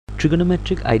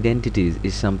Trigonometric identities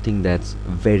is something that's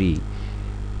very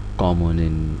common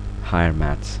in higher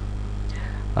maths.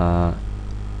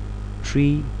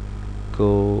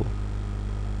 Trigonometry.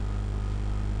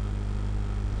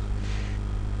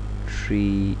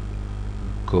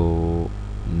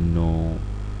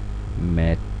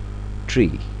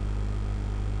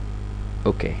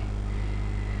 Okay,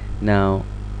 now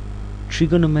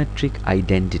trigonometric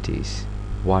identities,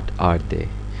 what are they?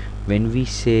 When we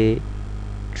say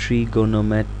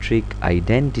trigonometric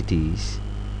identities,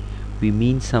 we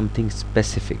mean something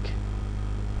specific.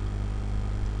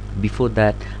 Before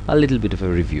that, a little bit of a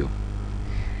review.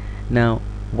 Now,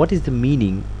 what is the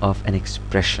meaning of an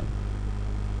expression?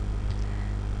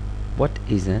 What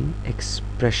is an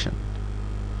expression?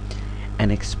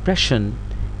 An expression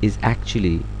is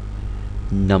actually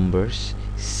numbers,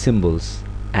 symbols,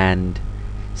 and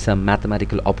some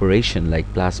mathematical operation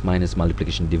like plus, minus,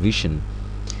 multiplication, division.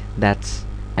 That's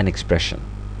an expression.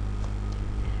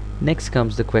 Next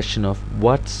comes the question of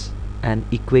what's an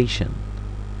equation?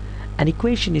 An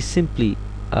equation is simply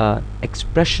an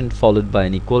expression followed by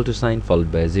an equal to sign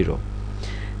followed by a zero.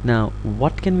 Now,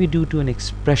 what can we do to an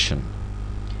expression?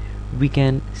 We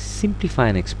can simplify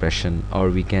an expression, or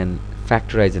we can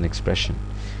factorize an expression.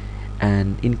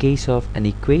 And in case of an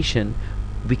equation,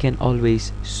 we can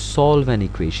always solve an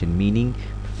equation, meaning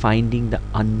finding the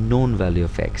unknown value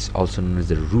of x, also known as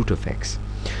the root of x.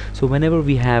 So whenever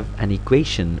we have an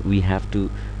equation, we have to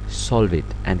solve it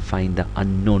and find the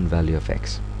unknown value of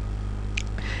x.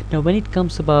 Now, when it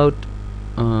comes about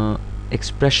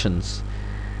expressions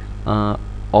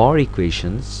or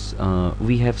equations,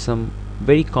 we have some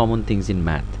very common things in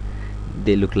math.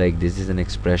 They look like this. Is an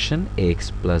expression ax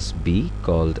plus b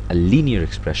called a linear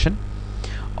expression,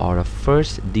 or a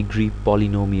first degree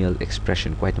polynomial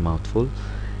expression, quite a mouthful.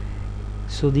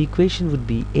 So the equation would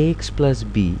be ax plus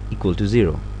b equal to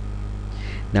 0.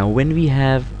 Now when we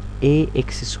have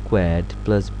ax squared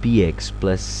plus bx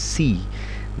plus c,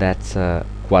 that's a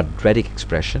quadratic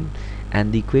expression,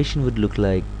 and the equation would look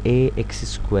like ax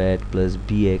squared plus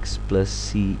bx plus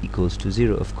c equals to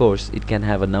 0. Of course, it can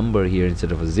have a number here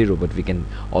instead of a 0, but we can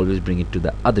always bring it to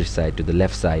the other side, to the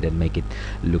left side, and make it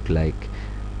look like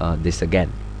this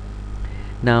again.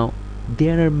 Now,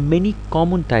 there are many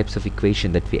common types of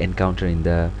equation that we encounter in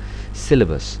the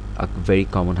syllabus, a very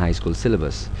common high school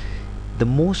syllabus. The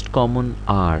most common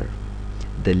are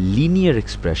the linear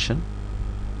expression.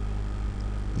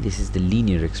 This is the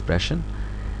linear expression.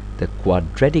 The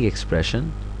quadratic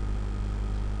expression.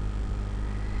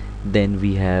 Then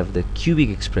we have the cubic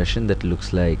expression that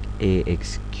looks like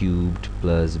ax cubed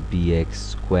plus bx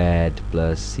squared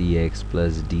plus cx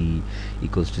plus d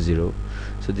equals to 0.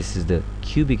 So this is the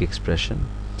cubic expression,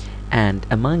 and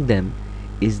among them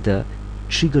is the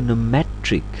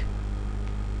trigonometric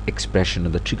expression, or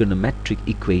the trigonometric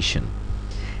equation.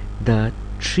 The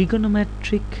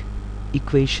trigonometric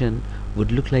equation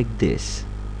would look like this.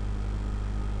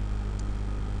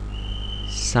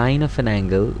 Sine of an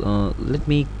angle, let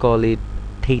me call it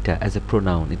theta as a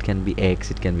pronoun. It can be x,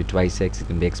 it can be twice x, it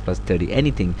can be x plus 30,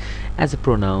 anything as a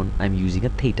pronoun. I'm using a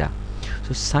theta.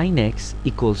 So sine x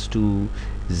equals to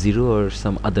 0 or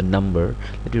some other number.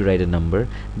 Let me write a number.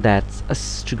 That's a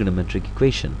trigonometric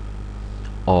equation.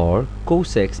 Or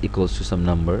cos x equals to some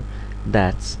number.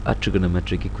 That's a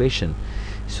trigonometric equation.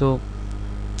 So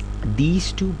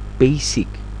these two basic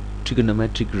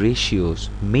trigonometric ratios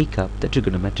make up the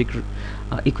trigonometric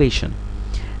equation.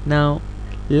 Now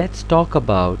let's talk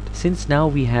about, since now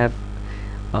we have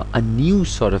a new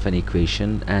sort of an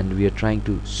equation and we are trying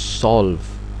to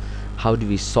solve, how do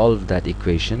we solve that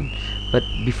equation? But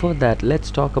before that, let's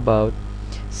talk about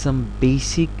some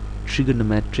basic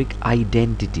trigonometric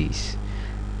identities,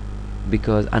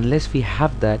 because unless we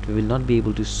have that, we will not be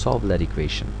able to solve that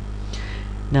equation.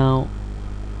 Now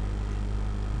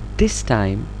this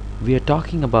time we are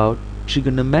talking about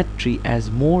trigonometry as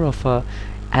more of a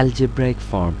algebraic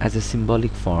form, as a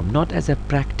symbolic form, not as a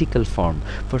practical form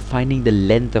for finding the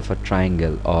length of a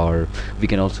triangle, or we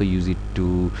can also use it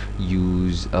to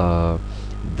use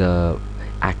the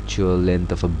actual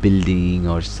length of a building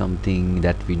or something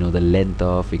that we know the length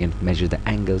of. We can measure the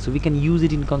angle, so we can use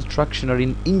it in construction or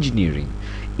in engineering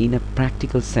in a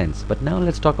practical sense. But now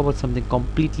let's talk about something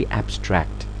completely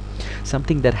abstract,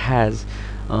 something that has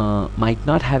might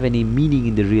not have any meaning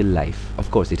in the real life.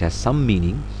 Of course, it has some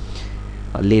meaning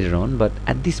later on, but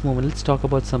at this moment let's talk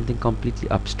about something completely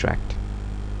abstract.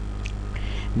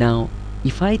 Now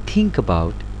if I think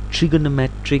about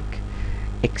trigonometric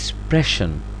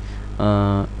expression,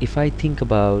 if I think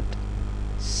about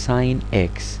sine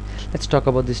x, let's talk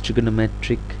about this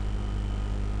trigonometric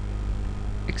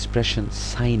expression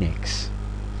sine x.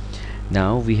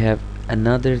 Now we have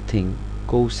another thing,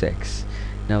 cos x.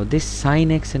 Now this sin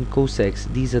x and cos x,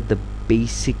 these are the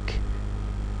basic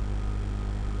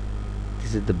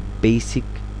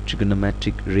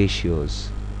trigonometric ratios.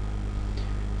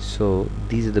 So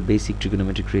these are the basic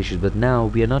trigonometric ratios, but now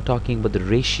we are not talking about the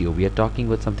ratio, we are talking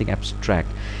about something abstract,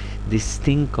 this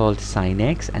thing called sin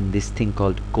x and this thing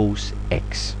called cos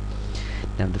x.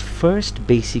 Now the first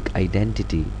basic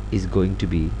identity is going to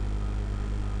be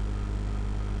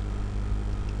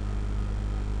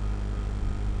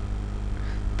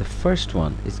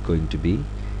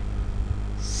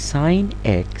sin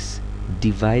x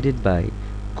divided by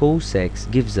cos x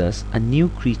gives us a new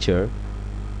creature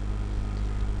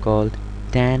called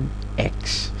tan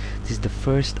x. This is the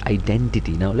first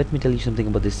identity. Now let me tell you something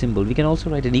about this symbol. We can also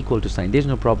write an equal to sign, there's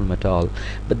no problem at all,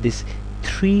 but this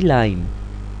 3-line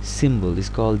symbol is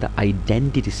called the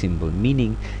identity symbol,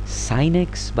 meaning sin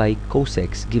x by cos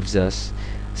x gives us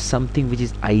something which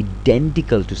is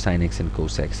identical to sin x and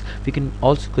cos x. We can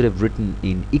also could have written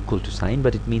in equal to sign,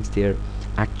 but it means they're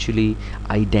actually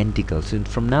identical. So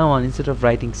from now on, instead of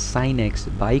writing sin x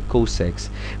by cos x,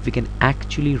 we can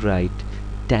actually write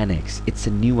tan x. It's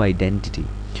a new identity.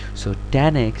 So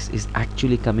tan x is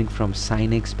actually coming from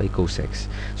sin x by cos x.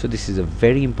 So this is a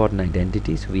very important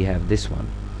identity. So we have this one.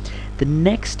 The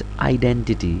next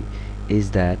identity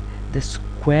is that the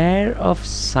square of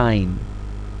sin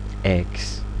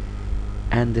x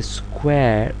and the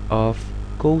square of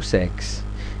cos x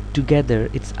together,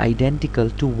 it's identical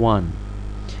to 1,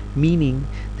 meaning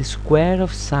the square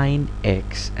of sin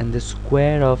x and the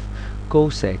square of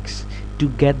cos x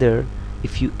together,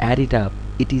 if you add it up,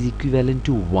 it is equivalent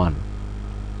to 1.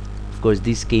 Of course,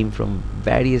 this came from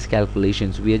various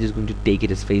calculations. We are just going to take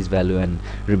it as face value and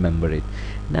remember it.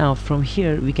 Now from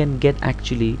here we can get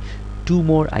actually 2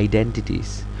 more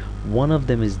identities. One of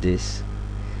them is this: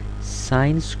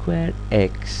 sin square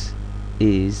x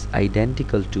is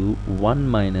identical to 1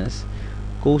 minus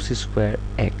cos square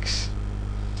x,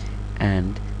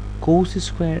 and cos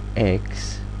square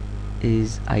x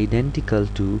is identical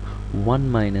to 1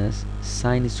 minus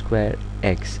sin square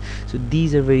x. So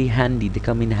these are very handy, they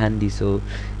come in handy, so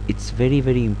it's very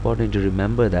important to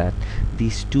remember that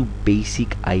these 2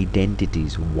 basic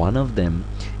identities, one of them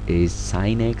is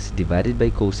sin x divided by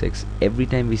cos x. Every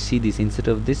time we see this, instead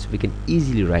of this, we can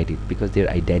easily write it because they're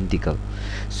identical.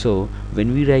 So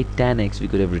when we write tan x, we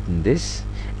could have written this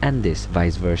and this,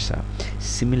 vice versa.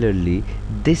 Similarly,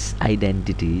 this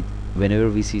identity, whenever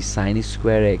we see sin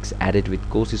square x added with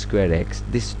cos square x,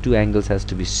 these 2 angles has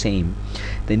to be same.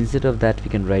 Then instead of that, we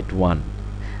can write 1.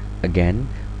 Again,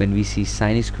 when we see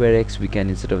sin square x, we can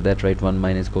instead of that write 1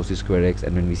 minus cos square x,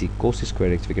 and when we see cos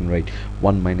square x, we can write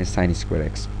 1 minus sin square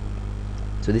x.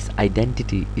 So this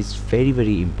identity is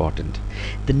very important.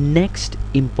 The next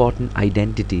important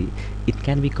identity, it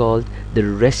can be called the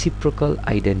reciprocal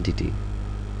identity.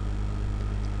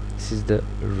 This is the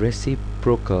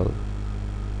reciprocal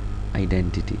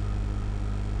identity.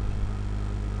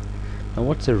 Now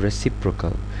what's a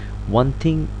reciprocal? One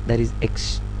thing that is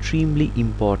extremely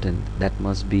important that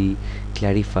must be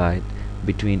clarified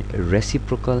between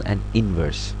reciprocal and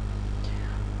inverse.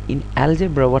 In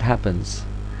algebra, what happens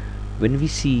when we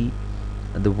see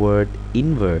the word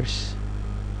inverse?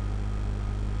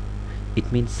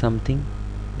 It means something,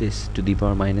 this to the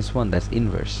power minus 1, that's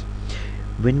inverse.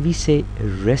 When we say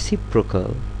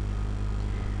reciprocal,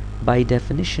 by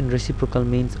definition reciprocal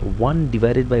means 1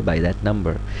 divided by that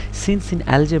number. Since in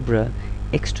algebra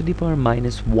x to the power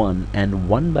minus 1 and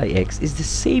 1 by x is the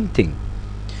same thing,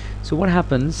 so what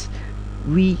happens,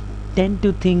 we tend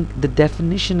to think the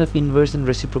definition of inverse and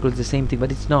reciprocal is the same thing,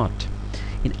 but it's not.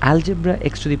 In algebra,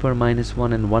 x to the power minus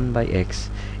 1 and 1 by x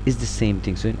is the same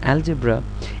thing. So in algebra,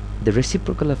 the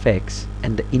reciprocal of x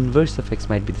and the inverse of x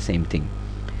might be the same thing,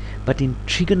 but in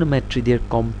trigonometry they are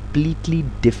completely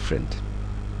different.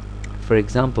 For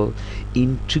example,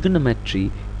 in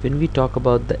trigonometry, when we talk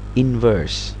about the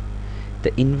inverse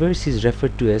is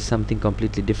referred to as something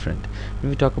completely different.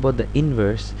 When we talk about the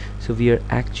inverse, so we are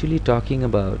actually talking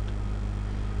about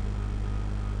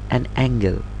an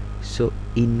angle. So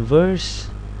inverse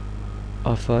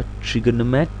of a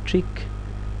trigonometric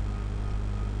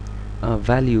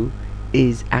value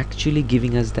is actually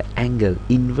giving us the angle.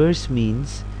 Inverse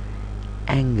means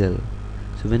angle.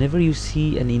 So whenever you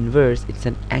see an inverse, it's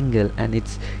an angle, and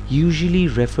it's usually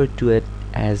referred to it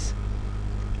as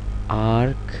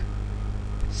arc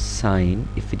sine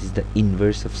if it is the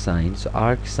inverse of sine. So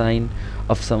arc sine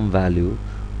of some value,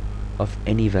 of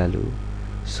any value.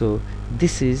 So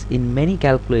this is in many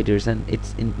calculators, and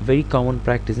it's in very common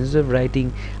practice. Instead of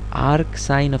writing arc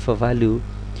sine of a value,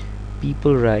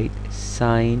 people write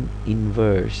sine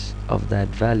inverse of that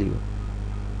value.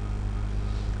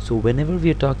 So whenever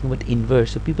we are talking about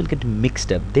inverse, so people get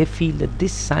mixed up. They feel that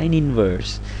this sine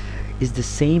inverse is the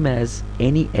same as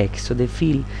any x, so they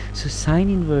feel, so sine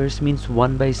inverse means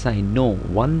 1 by sine. No,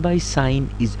 1 by sine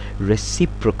is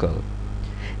reciprocal.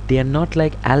 They are not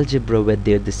like algebra where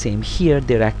they're the same. Here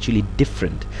they're actually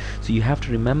different. So you have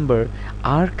to remember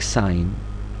arc sine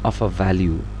of a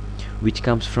value which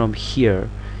comes from here.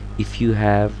 If you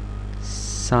have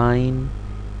sine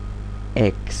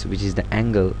x, which is the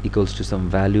angle, equals to some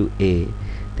value a,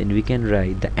 then we can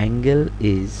write the angle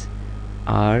is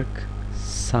arc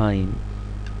sine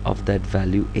of that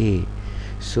value a.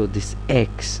 So this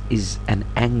x is an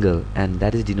angle, and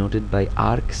that is denoted by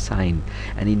arc sine.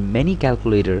 And in many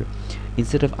calculator,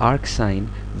 instead of arc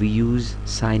sine, we use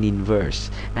sine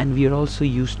inverse, and we are also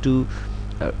used to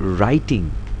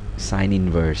writing sine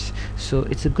inverse. So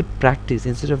it's a good practice,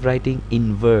 instead of writing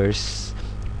inverse,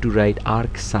 to write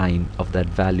arc sine of that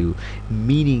value,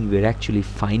 meaning we're actually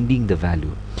finding the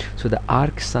value. So the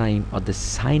arc sine or the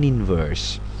sine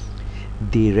inverse,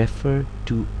 they refer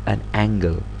to an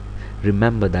angle.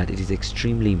 Remember that, it is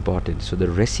extremely important. So the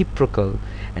reciprocal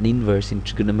and inverse in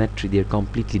trigonometry, they are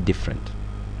completely different.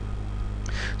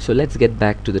 So let's get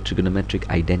back to the trigonometric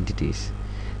identities.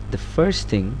 The first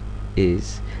thing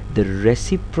is the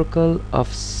reciprocal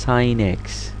of sine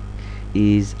x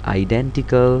is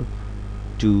identical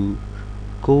to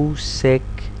cosec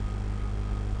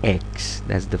x.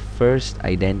 That's the first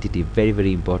identity,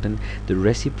 very important. The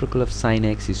reciprocal of sine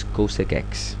x is cosec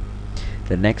x.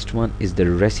 The next one is the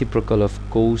reciprocal of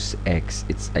cos x.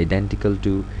 It's identical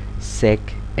to sec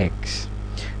x.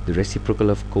 The reciprocal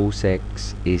of cos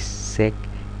x is sec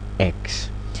x.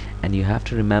 And you have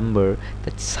to remember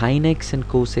that sine x and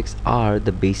cos x are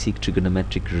the basic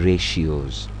trigonometric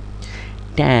ratios.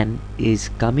 Tan is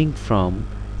coming from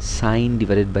sine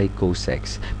divided by cos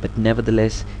x, but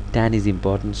nevertheless tan is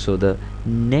important. So the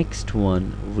next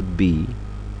one would be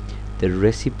the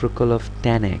reciprocal of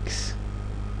tan x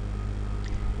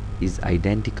is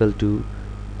identical to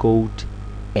cot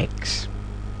x.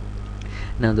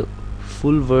 Now the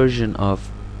full version of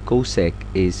cosec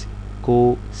is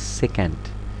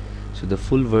cosecant. So the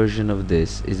full version of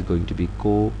this is going to be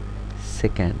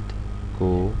cosecant.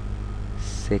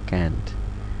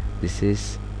 This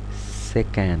is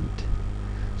secant.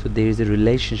 So there is a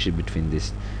relationship between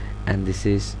this, and this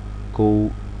is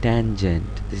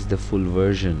cotangent. This is the full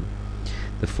version.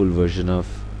 The full version of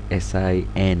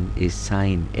sin is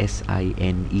sine,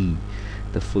 sine.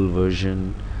 The full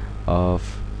version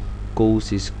of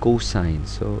cos is cosine,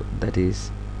 so that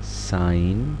is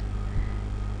sine,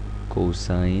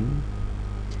 cosine.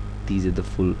 These are the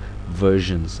full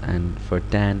versions. And for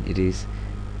tan, it is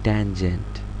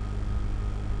tangent.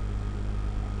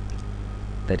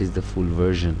 That is the full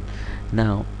version.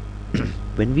 Now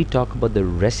when we talk about the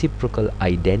reciprocal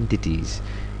identities,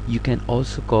 you can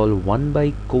also call 1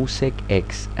 by cosec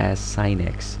x as sine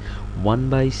x, 1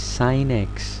 by sine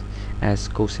x as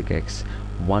cosec x,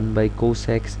 1 by cos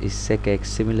x is sec x.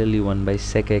 Similarly, 1 by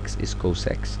sec x is cos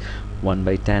x, 1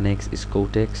 by tan x is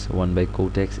cot x, 1 by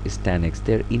cot x is tan x.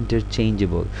 They're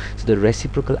interchangeable. So the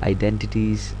reciprocal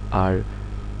identities are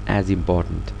as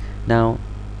important. Now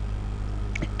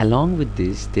along with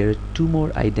this, there are two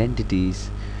more identities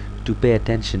to pay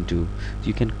attention to.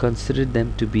 You can consider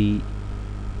them to be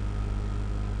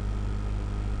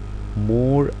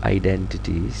more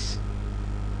identities,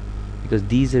 because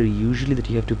these are usually that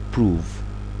you have to prove.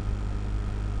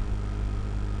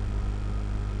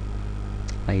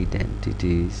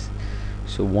 Identities.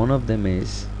 So one of them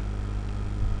is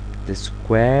the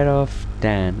square of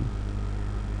tan.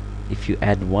 If you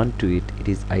add 1 to it, it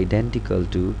is identical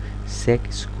to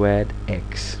sec squared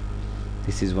x.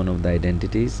 This is one of the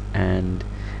identities. And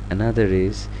another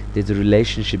is there's a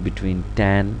relationship between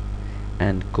tan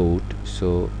and cot.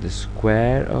 So the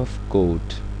square of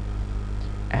cot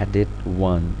added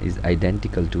 1 is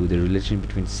identical to the relation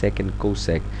between sec and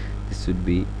cosec. This would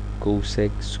be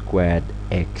cosec squared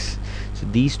x. So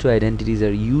these two identities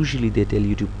are usually, they tell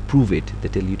you to prove it. They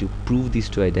tell you to prove these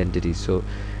two identities. So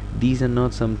these are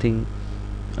not something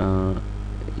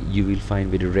you will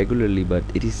find very regularly, but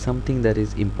it is something that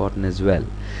is important as well.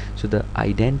 So the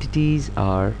identities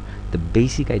are the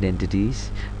basic identities,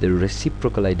 the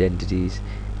reciprocal identities,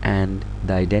 and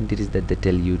the identities that they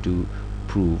tell you to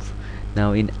prove.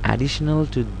 Now in additional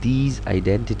to these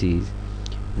identities,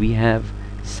 we have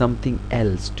something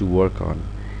else to work on,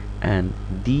 and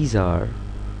these are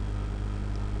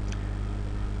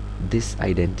these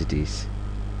identities.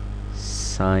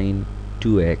 Sine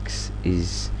 2x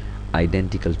is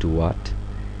identical to what?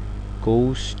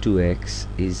 cos 2x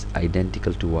is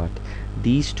identical to what?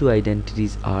 These two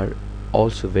identities are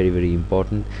also very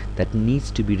important, that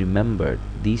needs to be remembered,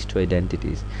 these two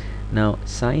identities. Now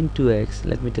sine 2x,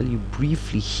 let me tell you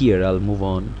briefly here, I'll move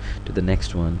on to the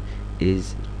next one,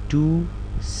 is 2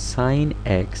 sine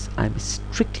x. I'm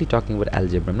strictly talking about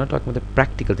algebra, I'm not talking about the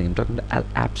practical thing, I'm talking about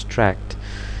abstract.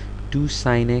 2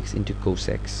 sine x into cos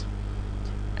x,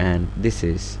 and this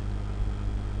is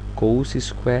cos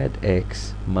squared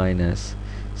x minus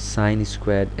sine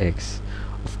squared x.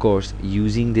 Of course,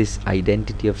 using this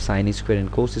identity of sine squared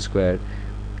and cos squared,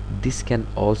 this can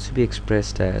also be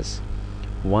expressed as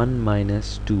 1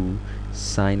 minus 2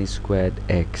 sine squared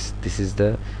x. This is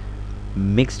the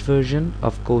mixed version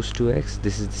of cos 2x,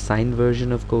 this is the sine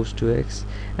version of cos 2x,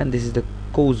 and this is the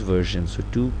cos version, so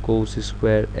 2 cos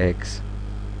squared x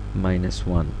minus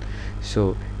 1.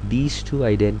 So these two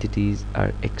identities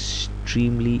are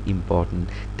extremely important.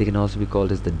 They can also be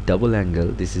called as the double angle.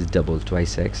 This is double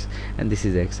twice x, and this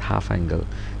is x half angle.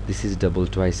 This is double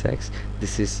twice x,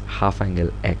 this is half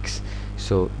angle x.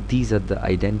 So these are the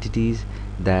identities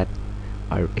that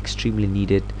are extremely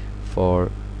needed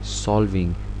for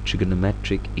solving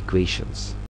trigonometric equations.